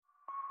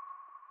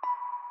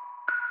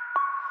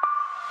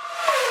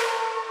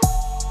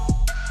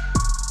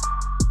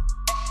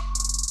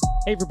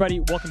Hey everybody,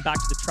 welcome back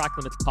to the Track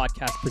Limits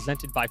podcast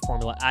presented by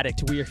Formula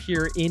Addict. We are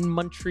here in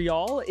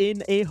Montreal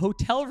in a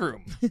hotel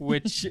room,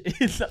 which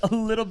is a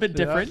little bit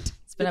different.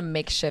 It's been a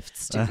makeshift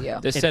studio.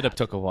 The setup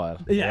took a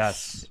while.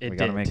 Yes, we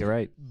got to make it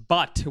right.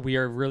 But we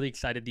are really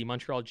excited. The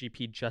Montreal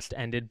GP just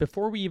ended.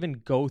 Before we even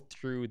go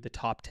through the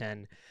top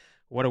 10,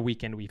 what a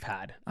weekend we've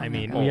had.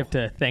 We have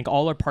to thank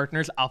all our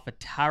partners,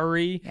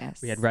 AlphaTauri.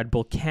 Yes. We had Red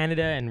Bull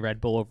Canada and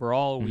Red Bull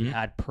overall. We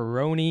had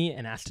Peroni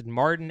and Aston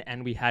Martin,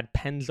 and we had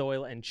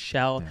Pennzoil and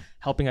Shell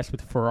helping us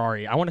with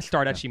Ferrari. I want to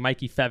start actually,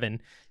 Mikey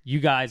Fevin.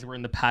 You guys were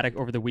in the paddock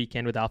over the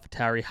weekend with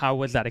AlphaTauri. How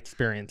was that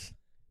experience?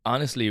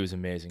 Honestly, it was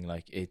amazing.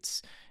 Like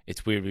it's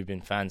weird. We've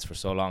been fans for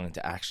so long, and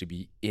to actually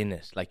be in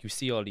it, like you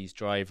see all these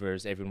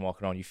drivers, everyone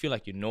walking around, you feel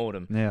like you know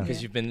them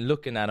because you've been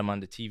looking at them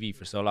on the TV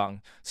for so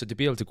long. So to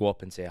be able to go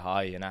up and say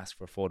hi and ask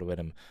for a photo with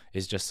him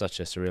is just such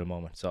a surreal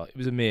moment. So it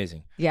was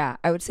amazing. Yeah,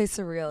 I would say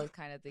surreal is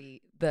kind of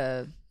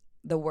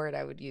the word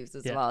I would use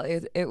as well.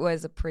 It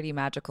was a pretty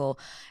magical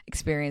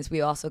experience.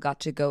 We also got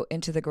to go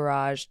into the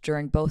garage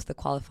during both the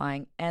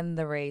qualifying and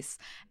the race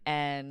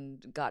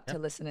and got to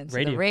listen into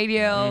the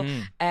radio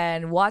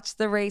and watch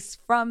the race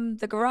from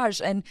the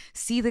garage and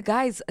see the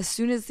guys as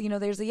soon as,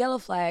 there's a yellow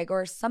flag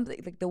or something,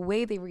 like the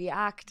way they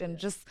react and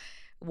just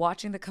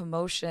watching the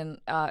commotion.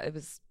 It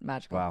was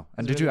magical. Wow.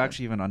 And did you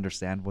actually even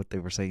understand what they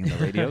were saying in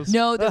the radios?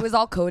 No, it was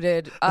all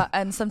coded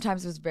and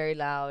sometimes it was very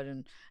loud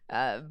and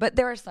but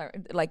there are some,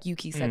 like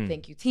Yuki said,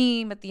 thank you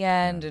team at the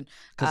end. And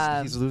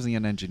because he's losing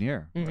an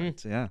engineer.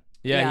 Right? Yeah,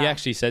 he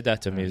actually said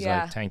that to me. He's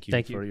like, thank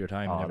you for your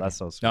time. Oh, that's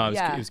so sweet. No,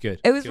 it was good.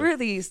 It was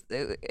really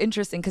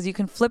interesting because you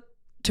can flip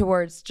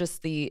towards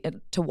just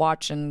to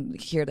watch and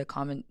hear the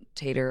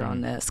commentator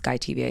on the Sky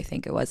TV, I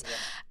think it was,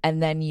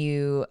 and then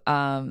you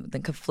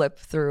then could flip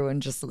through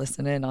and just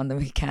listen in on the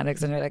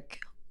mechanics, and you're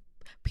like,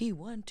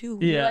 P1, 2.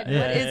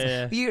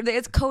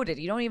 It's coded.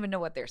 You don't even know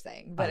what they're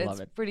saying, but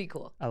it's pretty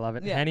cool. I love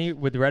it. Yeah. Henny,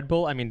 with Red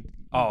Bull, y'all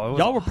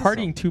were awesome.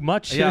 partying too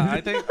much. Yeah,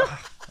 I think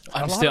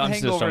I'm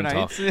still starting to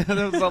talk.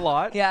 There was a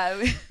lot.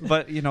 Yeah.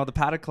 But, the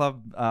Paddock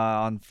Club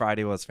on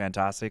Friday was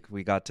fantastic.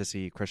 We got to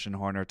see Christian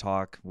Horner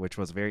talk, which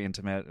was very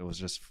intimate. It was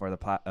just for the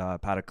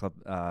Paddock Club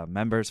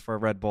members for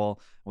Red Bull.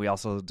 We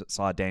also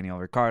saw Daniel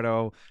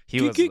Ricciardo.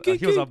 He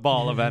was a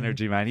ball of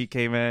energy, man. He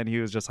came in. He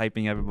was just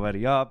hyping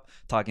everybody up,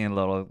 talking a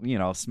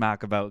little,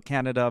 smack about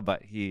Canada,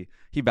 but he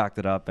backed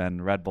it up,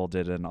 and Red Bull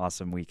did an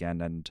awesome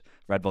weekend, and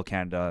Red Bull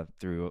Canada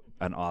threw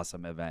an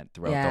awesome event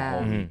throughout the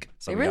whole week.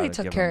 So they really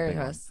took care of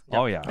us.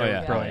 Oh, yeah.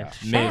 Brilliant.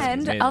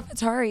 And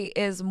AlphaTauri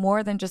is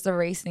more than just a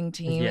racing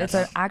team. Yes. It's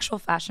an actual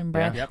fashion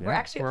brand. Yeah. We're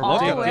actually We're all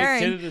looking-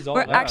 wearing.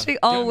 We're actually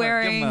all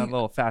wearing. Give him a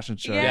little fashion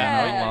show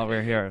while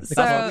we're here. So-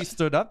 That's why we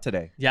stood up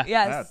today. Yeah.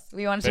 Yes,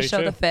 we wanted to Very show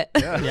true. the fit.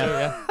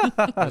 Yeah.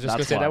 I was just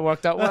gonna say that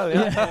worked out well.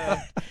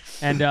 Yeah.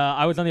 And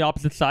I was on the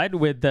opposite side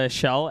with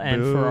Shell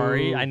and Boo.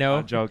 Ferrari. I know.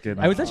 I'm joking.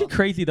 I was actually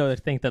crazy though to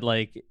think that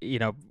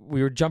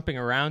we were jumping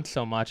around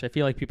so much. I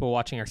feel like people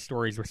watching our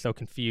stories were so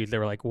confused. They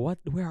were like, "What?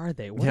 Where are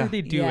they? What are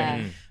they doing?"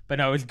 Yeah. But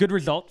no, it was a good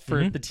result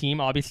for the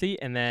team,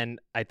 obviously. And then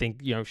I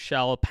think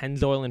Shell,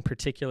 Pennzoil in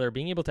particular,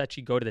 being able to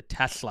actually go to the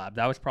test lab,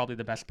 that was probably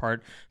the best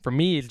part for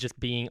me. Is just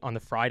being on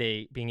the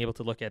Friday, being able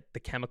to look at the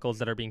chemicals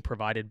that are being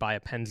provided by a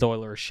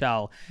Pennzoil or a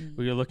Shell.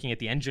 We were looking at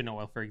the engine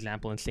oil, for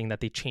example, and seeing that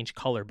they change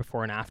color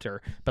before and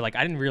after. But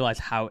I didn't realize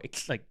how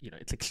it's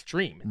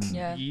extreme. It's,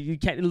 you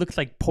can't. It looks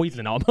like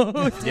poison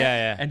almost.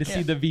 Yeah. And to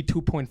see the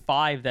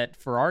V2.5 that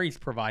Ferrari's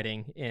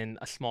providing in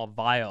a small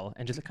vial,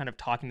 and just kind of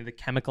talking to the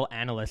chemical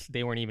analysts,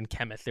 they weren't even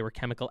chemists. They were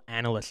chemical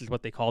analysts is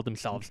what they called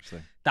themselves.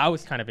 That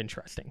was kind of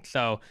interesting.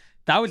 So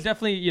that was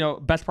definitely,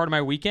 best part of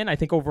my weekend. I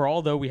think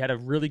overall, though, we had a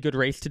really good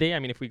race today. I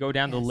mean, if we go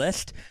down the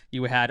list,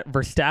 you had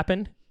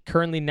Verstappen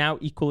currently now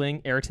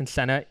equaling Ayrton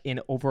Senna in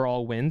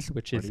overall wins,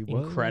 which is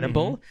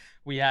incredible.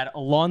 We had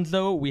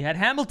Alonso. We had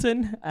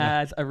Hamilton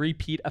as a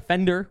repeat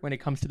offender when it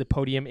comes to the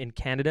podium in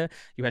Canada.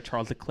 You had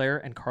Charles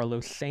Leclerc and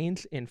Carlos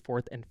Sainz in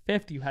 4th and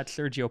 5th. You had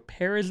Sergio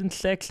Perez in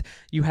 6th.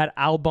 You had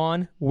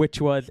Albon,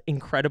 which was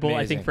incredible,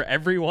 I think, for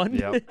everyone.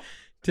 Yep.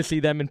 To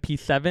see them in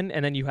P7.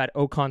 And then you had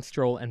Ocon,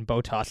 Stroll, and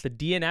Bottas. The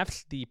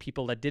DNFs, the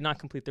people that did not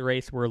complete the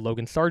race, were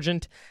Logan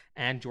Sargent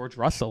and George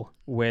Russell,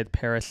 with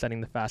Perez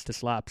setting the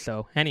fastest lap.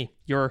 So, Henny,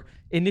 your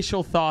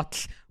initial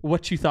thoughts,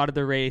 what you thought of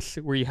the race.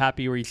 Were you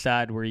happy? Were you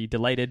sad? Were you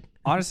delighted?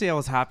 Honestly, I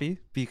was happy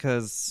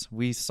because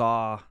we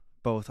saw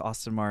both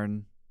Aston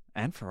Martin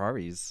and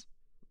Ferraris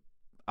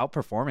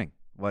outperforming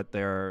what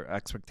their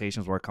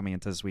expectations were coming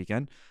into this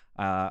weekend.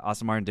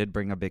 Aston Martin did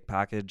bring a big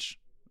package.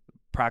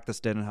 Practice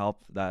didn't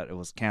help that it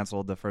was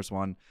canceled, the first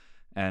one,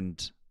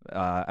 and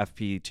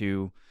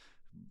FP2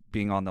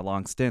 being on the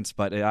long stints,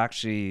 but it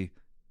actually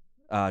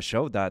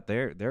showed that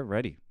they're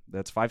ready.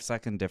 That's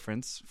 5-second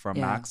difference from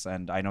Max,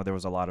 and I know there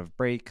was a lot of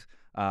brake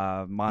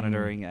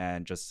monitoring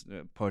and just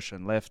push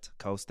and lift,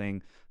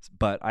 coasting,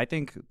 but I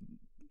think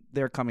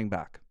they're coming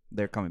back.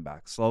 They're coming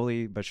back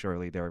slowly but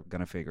surely. They're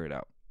gonna figure it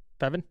out.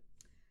 Bevan?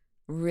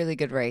 Really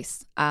good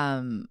race.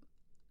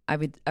 I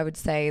would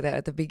say that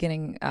at the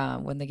beginning,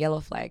 when the yellow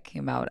flag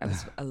came out, I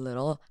was a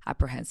little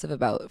apprehensive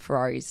about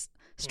Ferrari's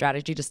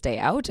strategy to stay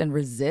out and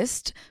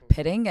resist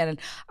pitting. And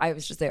I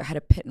was just there, I had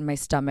a pit in my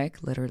stomach,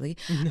 literally.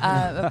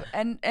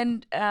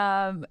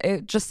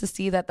 Just to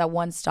see that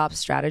one-stop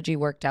strategy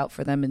worked out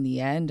for them in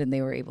the end, and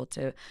they were able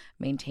to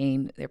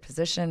maintain their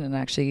position and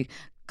actually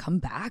come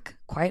back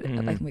quite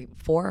like maybe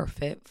 4 or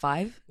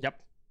 5.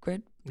 Yep.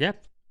 Grid.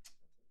 Yep.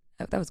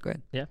 That was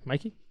good. Yeah,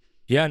 Mikey?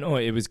 Yeah, no,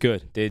 it was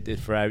good.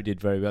 Ferrari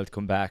did very well to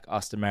come back.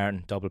 Aston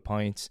Martin, double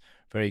points,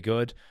 very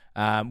good.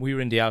 We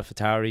were in the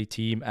AlphaTauri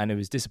team, and it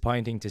was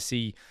disappointing to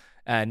see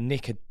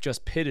Nick had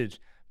just pitted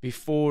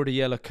before the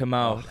yellow come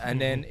out,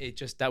 and then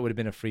that would have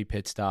been a free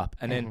pit stop.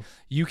 And then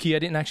Yuki, I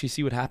didn't actually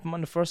see what happened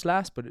on the first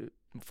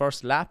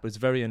lap was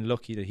very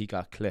unlucky that he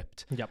got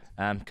clipped. Yep.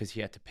 Because he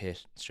had to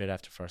pit straight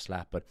after first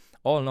lap. But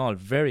all in all,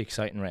 very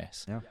exciting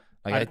race. Yeah.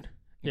 Go ahead.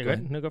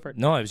 No, go for it.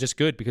 No, it was just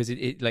good because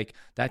it like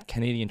that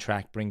Canadian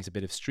track brings a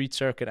bit of street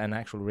circuit and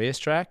actual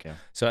racetrack. Yeah.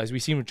 So as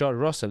we've seen with George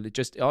Russell,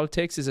 all it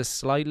takes is a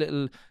slight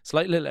little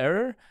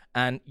error,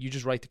 and you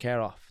just write the car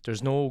off.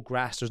 There's no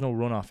grass, there's no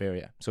runoff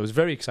area. So it was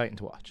very exciting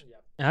to watch.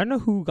 I don't know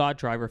who got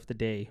driver of the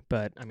day,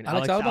 but I mean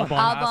Alex Albon.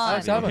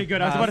 Alex Albon. Okay,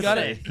 good. I was about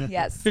to say.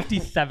 Yes.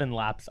 57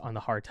 laps on the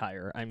hard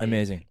tire. I mean,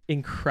 amazing.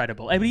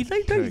 Incredible. I mean,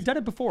 he's done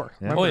it before.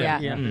 Yeah. Oh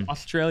yeah.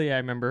 Australia, I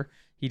remember.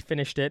 He'd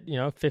finished it,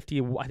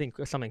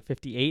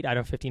 58 out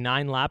of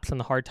 59 laps on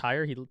the hard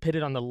tire. He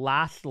pitted on the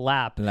last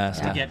lap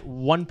to get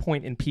 1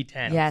 point in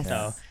P10. Yes.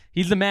 So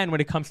he's the man when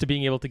it comes to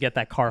being able to get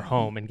that car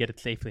home and get it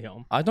safely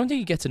home. I don't think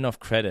he gets enough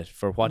credit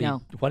for what he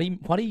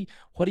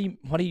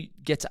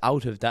gets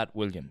out of that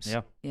Williams.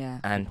 Yeah. Yeah.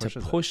 And to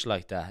push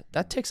like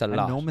that takes a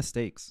lot. No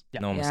mistakes. Yeah.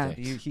 No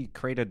mistakes. He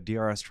created a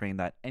DRS train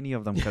that any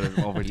of them could have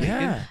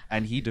overtaken,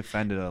 and he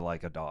defended it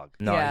like a dog.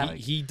 No,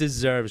 he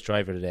deserves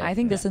driver today. I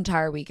think this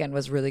entire weekend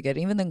was really good.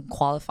 Even in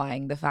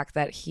qualifying, the fact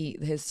that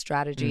his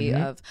strategy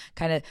of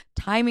kind of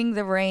timing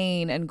the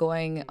rain and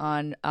going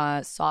on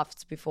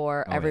softs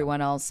before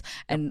everyone else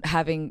and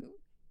having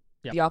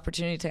the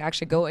opportunity to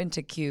actually go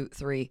into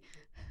Q3.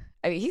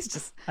 I mean, he's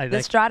just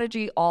the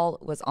strategy all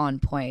was on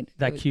point.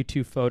 That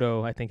Q2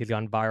 photo, I think, has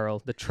gone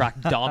viral. The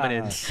track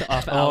dominance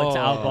of Alex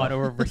Albon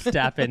over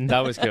Verstappen.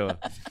 That was cool.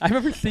 I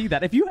remember seeing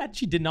that. If you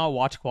actually did not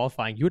watch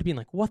qualifying, you would have been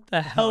like, "What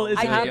the hell is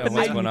happening?"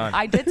 What's going on?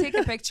 I did take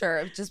a picture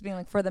of just being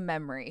like for the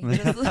memory.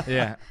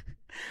 Yeah.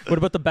 What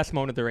about the best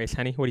moment of the race,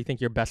 Henny? What do you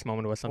think your best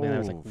moment was? Something that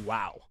was like,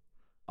 wow.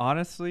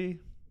 Honestly,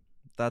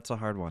 that's a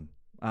hard one.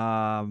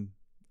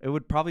 It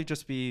would probably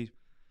just be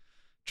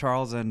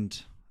Charles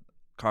and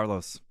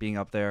Carlos being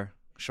up there,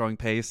 showing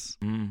pace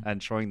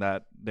and showing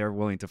that they're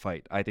willing to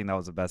fight. I think that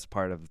was the best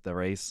part of the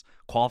race.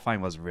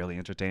 Qualifying was really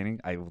entertaining.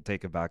 I will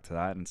take it back to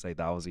that and say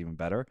that was even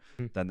better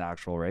than the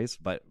actual race.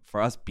 But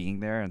for us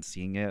being there and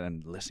seeing it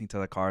and listening to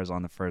the cars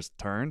on the first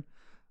turn,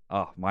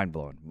 mind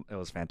blowing. It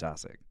was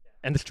fantastic.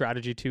 And the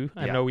strategy too.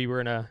 I know we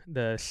were in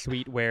the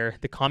suite where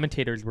the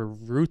commentators were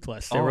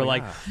ruthless. They were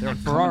like,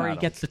 Ferrari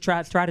gets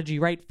the strategy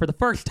right for the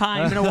first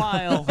time in a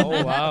while.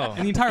 Oh wow!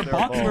 And the entire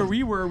box where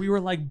we were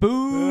like,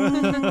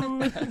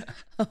 boo.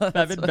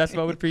 Evan, best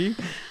moment for you?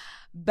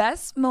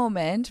 Best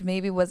moment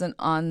maybe wasn't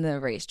on the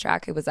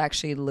racetrack. It was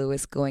actually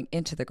Lewis going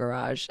into the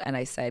garage, and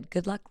I said,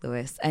 "Good luck,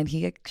 Lewis," and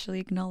he actually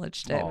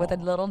acknowledged it with a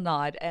little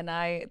nod, and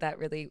that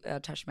really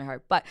touched my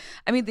heart. But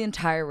I mean, the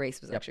entire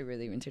race was actually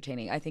really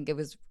entertaining. I think it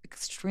was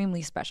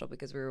extremely special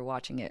because we were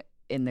watching it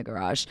in the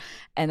garage,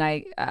 and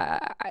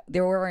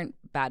there weren't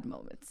bad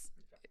moments.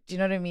 Do you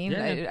know what I mean?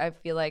 Yeah. I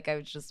feel like I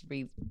was just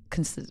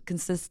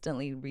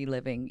consistently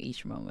reliving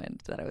each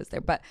moment that I was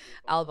there. But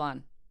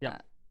Albon,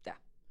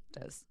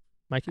 does.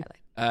 Mikey?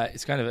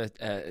 It's kind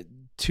of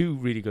two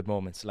really good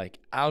moments. Like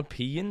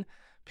Alpine,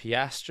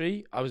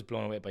 Piastri, I was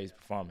blown away by his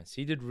performance.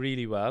 He did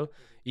really well.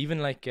 Even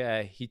like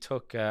he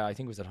took, I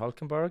think it was at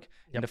Hülkenberg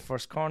in the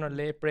first corner,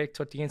 late break,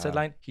 took the inside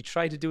line. He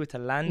tried to do it to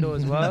Lando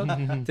as well.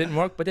 Didn't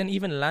work. But then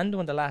even Lando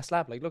in the last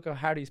lap, like look how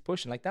hard he's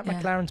pushing. Like that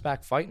McLaren's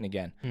back fighting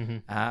again.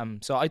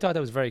 So I thought that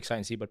was very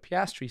exciting to see. But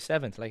Piastri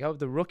 7th, like out of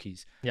the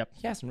rookies, he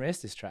hasn't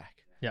raced this track.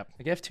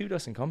 Like F2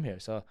 doesn't come here,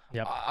 so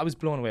I was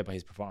blown away by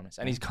his performance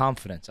and his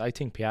confidence. I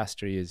think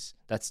Piastri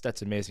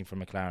that's amazing for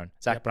McLaren.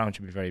 Zach Brown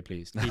should be very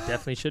pleased. He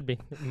definitely should be.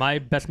 My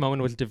best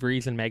moment was De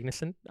Vries and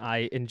Magnussen.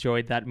 I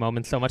enjoyed that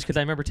moment so much because I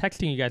remember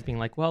texting you guys being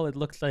like, "Well, it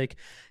looks like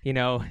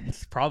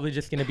it's probably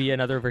just going to be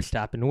another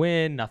Verstappen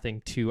win,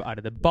 nothing too out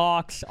of the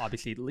box."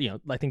 Obviously,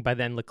 I think by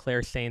then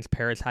Leclerc, Sainz,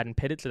 Perez hadn't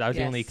pitted, so that was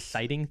the only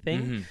exciting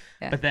thing.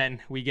 But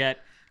then we get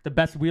the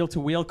best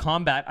wheel-to-wheel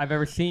combat I've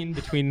ever seen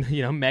between,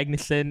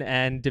 Magnussen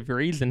and De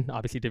Vries. And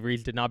obviously De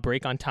Vries did not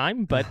break on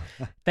time, but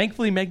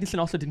thankfully Magnussen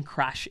also didn't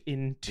crash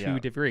into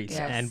De Vries.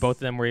 And both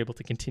of them were able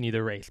to continue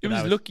the race. It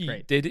was lucky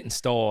they didn't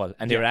stall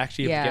and they were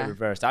actually able to get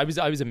reversed. I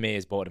was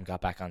amazed both of them got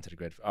back onto the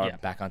grid or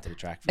back onto the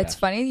track. It's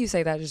funny you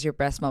say that is your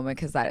best moment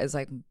because that is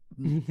like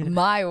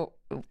my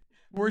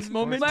worst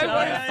moment. My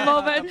worst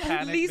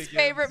moment, least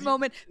favorite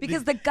moment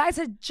because the guys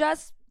had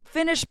just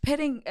finished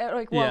pitting,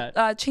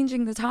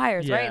 changing the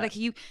tires, right? Like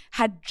he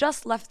had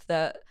just left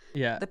the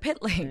pit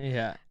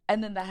lane,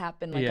 and then that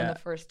happened on the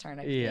first turn,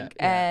 I think.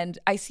 And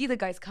I see the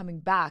guys coming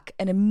back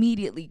and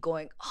immediately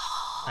going,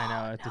 "Oh, I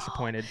know,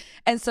 disappointed.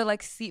 And so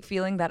like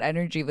feeling that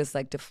energy was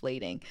like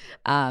deflating.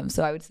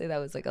 So I would say that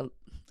was like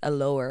a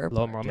lower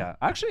moment. Yeah,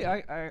 actually,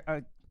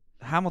 I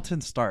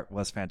Hamilton's start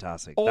was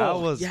fantastic. Oh,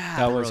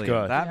 that was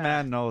good. That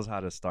man knows how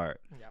to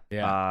start.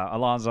 Yeah.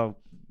 Alonso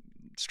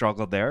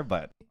struggled there,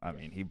 but I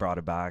mean, he brought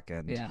it back,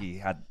 and he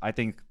had. I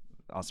think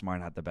Aston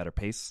Martin had the better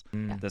pace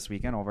this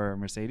weekend over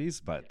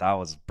Mercedes, but that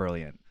was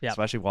brilliant,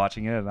 especially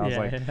watching it. And I was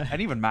like,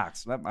 and even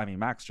Max. I mean,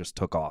 Max just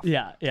took off.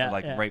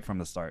 Right from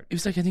the start. It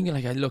was like, I think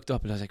like I looked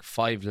up and it was like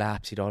 5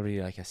 laps. He'd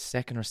already like a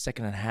second or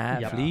second and a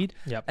half lead.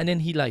 Yep. And then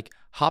he like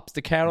hops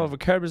the car over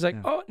curb. It's like,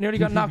 oh, nearly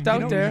got knocked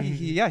out there.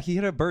 He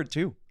hit a bird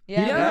too.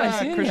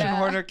 Christian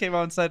Horner came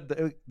out and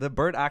said the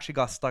bird actually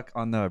got stuck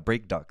on the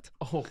brake duct.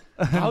 Oh,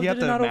 how did it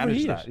not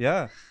overheat? That.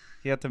 Yeah,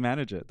 he had to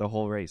manage it the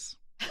whole race.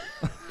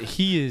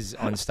 He is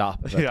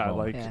unstoppable.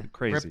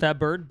 Crazy. Rip that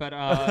bird, but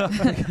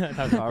that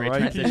was a great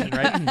transition,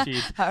 right?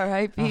 Jeez.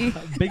 R.I.P.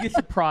 Biggest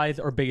surprise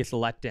or biggest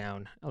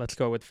letdown? Let's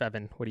go with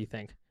Fevin. What do you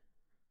think?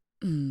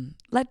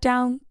 Let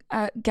down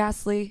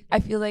Gasly.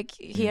 I feel like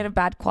he had a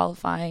bad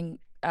qualifying,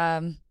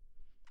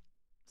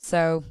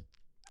 so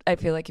I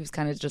feel like he was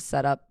kind of just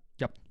set up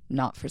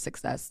not for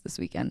success this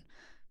weekend.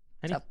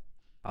 So.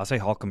 I'll say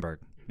Hülkenberg.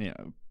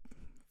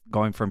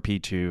 Going from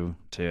P2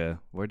 to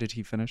where did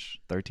he finish?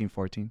 13,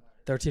 14?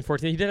 13,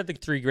 14. He did have the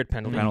 3 grid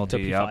penalty to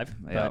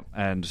P5.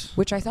 And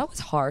which I thought was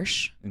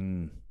harsh.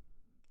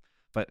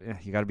 But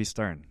you got to be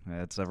stern.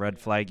 It's a red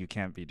flag. You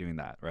can't be doing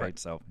that, right?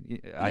 So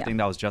I think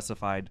that was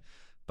justified.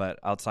 But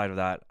outside of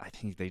that, I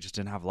think they just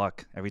didn't have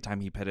luck. Every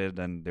time he pitted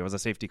and there was a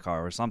safety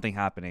car or something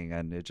happening,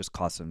 and it just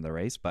cost him the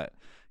race. But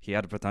he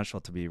had the potential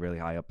to be really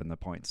high up in the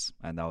points.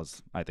 And that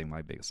was, I think,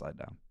 my biggest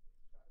letdown.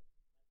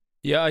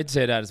 Yeah, I'd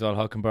say that as well.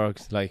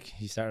 Hülkenberg, like,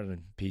 he started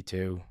in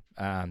P2.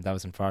 That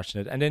was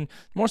unfortunate. And then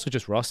more so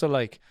just Russell.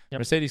 Like,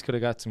 Mercedes could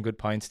have got some good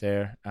points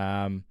there.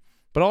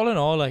 But all in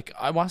all, like,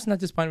 I wasn't at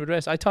this point with the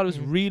race. I thought it was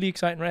a really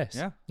exciting race.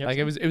 Yeah. Like,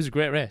 it was a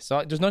great race.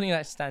 So there's nothing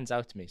that stands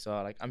out to me. So,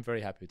 like, I'm very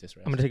happy with this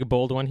race. I'm going to take a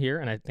bold one here,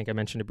 and I think I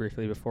mentioned it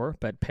briefly before,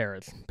 but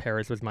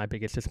Perez was my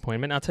biggest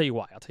disappointment. I'll tell you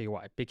why.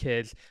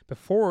 Because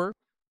before,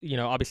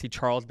 obviously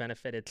Charles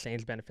benefited,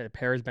 Sainz benefited,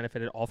 Perez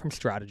benefited, all from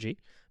strategy.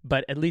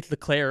 But at least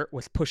Leclerc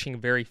was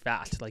pushing very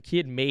fast. Like, he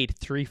had made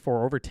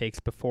 3-4 overtakes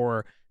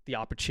before the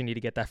opportunity to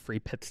get that free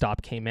pit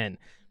stop came in.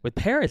 With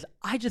Perez,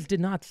 I just did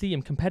not see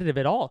him competitive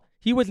at all.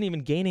 He wasn't even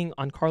gaining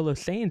on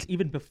Carlos Sainz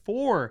even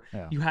before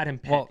you had him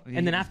pit.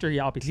 And then after he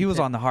obviously was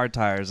on the hard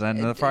tires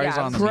and the Ferrari's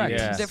on the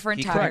mediums. Different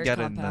he tires. couldn't get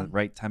in the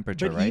right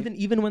temperature, but right?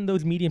 even when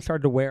those mediums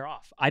started to wear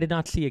off, I did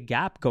not see a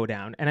gap go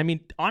down. And I mean,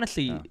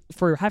 honestly,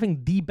 for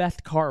having the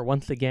best car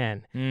once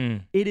again,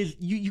 it is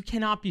you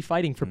cannot be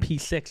fighting for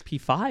P6,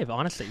 P5.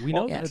 Honestly, we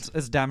know that.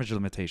 It's damage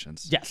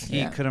limitations. Yes,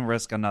 he couldn't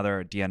risk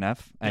another DNF,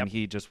 and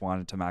he just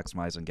wanted to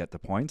maximize and get the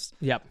points.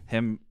 Yep.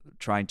 Him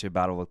trying to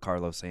battle with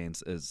Carlos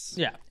Sainz is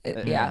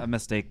a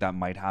mistake that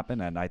might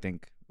happen, and I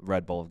think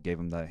Red Bull gave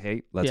him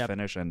the let's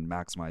finish and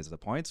maximize the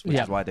points, which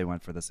is why they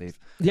went for the safe,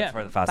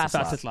 for the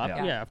fastest lap.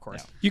 Yeah, of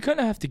course. You kind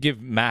of have to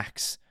give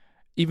Max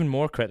even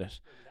more credit.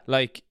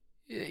 Like,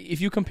 if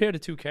you compare the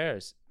two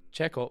cars,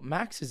 Checo,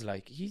 Max is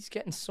like, he's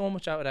getting so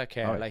much out of that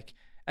car,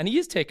 and he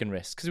is taking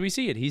risks because we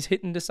see it. He's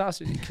hitting the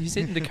sausage. He's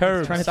hitting the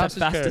curve. Trying to hit the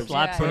fastest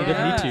lap when he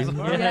didn't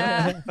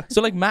need to.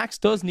 So like, Max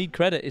does need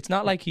credit. It's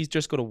not like he's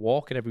just going to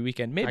walk it every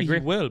weekend. Maybe he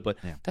will, but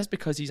that's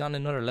because he's on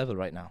another level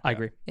right now. I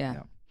agree.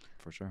 Yeah.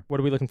 For sure. What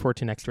are we looking forward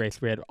to next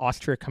race? We had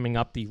Austria coming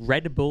up, the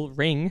Red Bull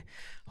Ring,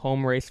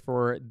 home race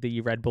for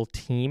the Red Bull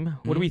team.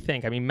 What do we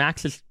think? I mean,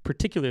 Max is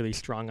particularly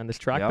strong on this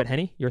track, but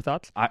Henny, your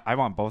thoughts? I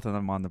want both of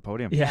them on the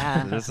podium.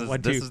 Yeah. This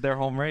is their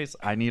home race.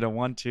 I need a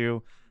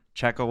 1-2.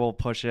 Checo will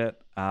push it,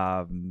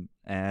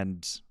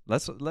 and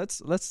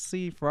let's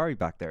see Ferrari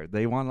back there.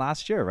 They won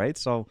last year, right?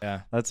 So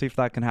let's see if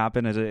that can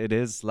happen. It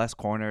is less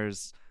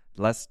corners,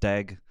 less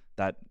deg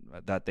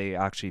that they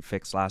actually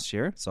fixed last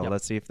year. So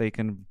let's see if they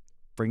can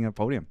bring a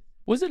podium.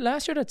 Was it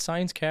last year that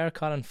Sainz's car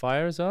caught on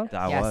fire as well?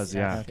 That was,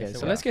 yeah. Okay,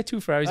 so let's get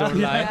 2 Ferraris over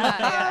the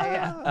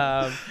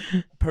line.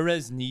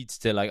 Perez needs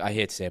to, like, I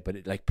hate to say it,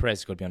 but Perez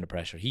is going to be under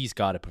pressure. He's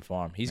got to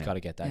perform. He's got to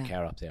get that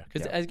car up there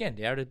because again,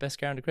 they are the best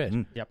car in the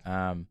grid.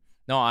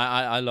 No,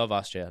 I love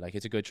Austria. Like,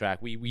 it's a good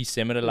track. We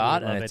sim it a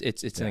lot, and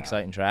it's an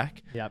exciting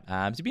track.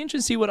 To be interesting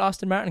to see what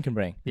Aston Martin can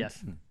bring.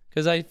 Yes.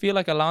 Because I feel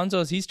like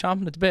he's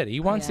chomping at the bit. He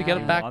wants to get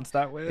it back. He wants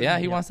that win. Yeah,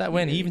 he wants that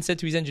win. He even said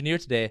to his engineer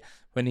today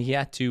when he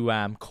had to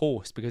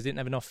coast because he didn't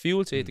have enough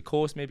fuel, so he had to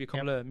coast maybe a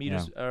couple of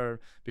meters or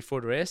before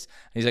the race.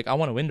 And he's like, I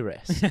want to win the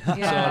race. So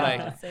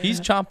like,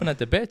 he's chomping at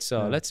the bit.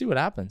 So let's see what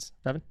happens.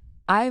 Evan?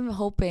 I'm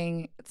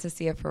hoping to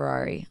see a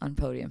Ferrari on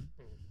podium.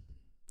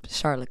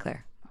 Charles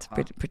Leclerc.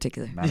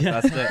 Particular.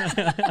 That's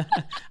it.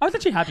 I was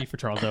actually happy for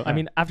Charles though. I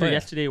mean, after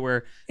yesterday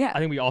where I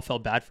think we all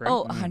felt bad for him.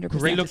 100%.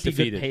 Great to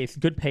see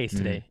good pace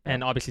today.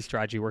 And obviously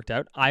strategy worked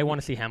out. I want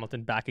to see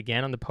Hamilton back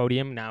again on the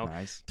podium now.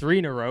 3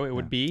 in a row it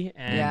would be,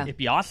 and it'd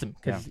be awesome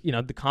because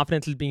the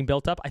confidence is being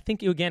built up. I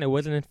think it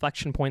was an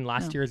inflection point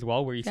last year as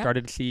well where you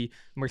started to see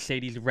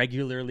Mercedes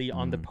regularly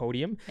on the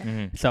podium.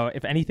 So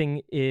if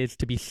anything is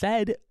to be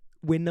said,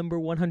 win number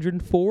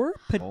 104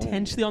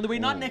 potentially on the way.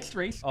 Not next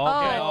race. Okay.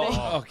 I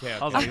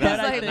was I was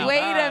like,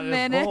 wait a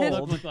minute.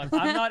 Look,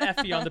 I'm not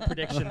effy on the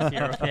predictions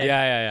here. Okay.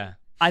 Yeah.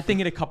 I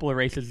think in a couple of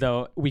races,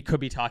 though, we could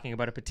be talking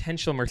about a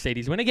potential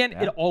Mercedes win. Again,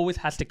 it always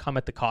has to come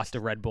at the cost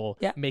of Red Bull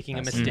making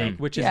a mistake,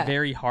 which is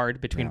very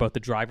hard between both the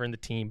driver and the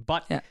team,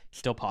 but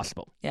still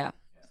possible. Yeah.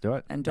 Let's do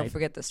it. And don't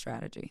forget the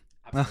strategy.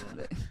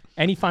 Absolutely.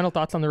 Any final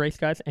thoughts on the race,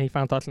 guys? Any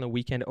final thoughts on the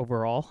weekend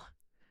overall?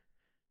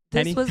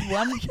 This was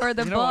one for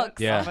the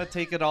books. I'm going to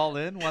take it all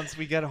in once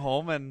we get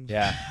home and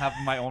have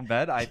my own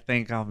bed. I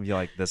think I'll be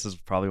like, this is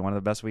probably one of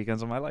the best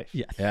weekends of my life.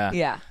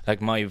 Yeah.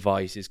 Like my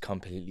voice is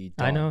completely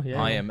done. I know.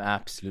 Yeah. I am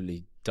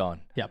absolutely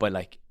done. Yeah. But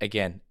like,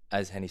 again,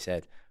 as Henny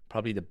said,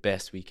 probably the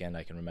best weekend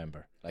I can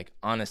remember. Like,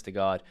 honest to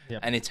God. Yep.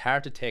 And it's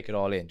hard to take it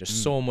all in. There's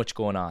so much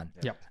going on.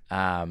 Yep.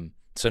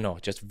 So no,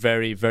 just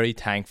very, very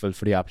thankful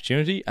for the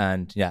opportunity,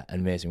 and an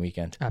amazing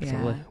weekend.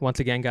 Absolutely. Yeah. Once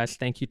again, guys,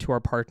 thank you to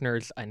our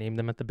partners. I named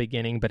them at the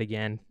beginning, but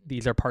again,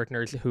 these are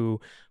partners who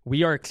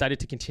we are excited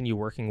to continue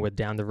working with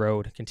down the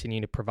road,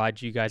 continuing to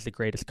provide you guys the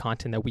greatest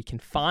content that we can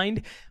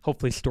find,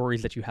 hopefully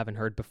stories that you haven't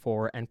heard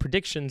before, and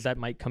predictions that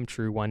might come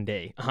true one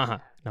day.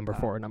 Number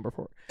four.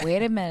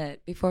 Wait a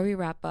minute. Before we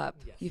wrap up,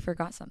 you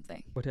forgot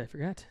something. What did I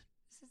forget?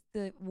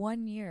 The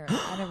 1 year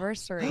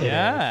anniversary.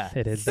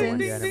 It is the 1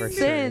 year anniversary.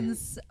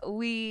 Since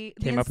we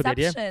came up with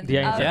the idea.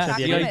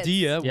 The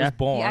idea was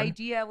born. The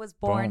idea was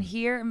born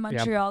here in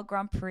Montreal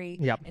Grand Prix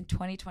in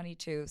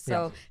 2022.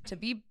 So to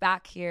be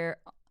back here,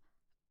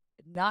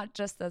 not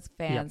just as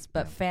fans,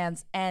 but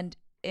fans and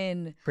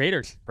in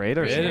Raiders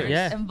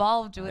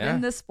involved within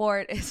the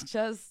sport is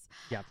just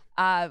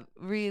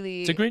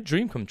really, it's a great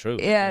dream come true.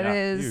 It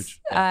is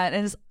huge. And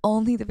it's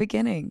only the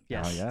beginning.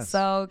 Yes.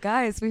 So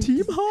guys, we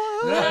Team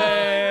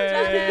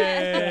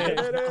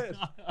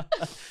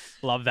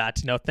Love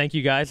that. No, thank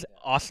you guys.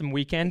 Awesome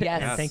weekend.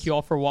 And thank you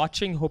all for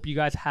watching. Hope you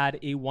guys had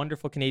a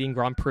wonderful Canadian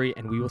Grand Prix,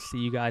 and we will see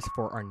you guys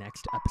for our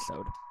next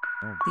episode.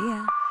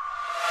 Yeah.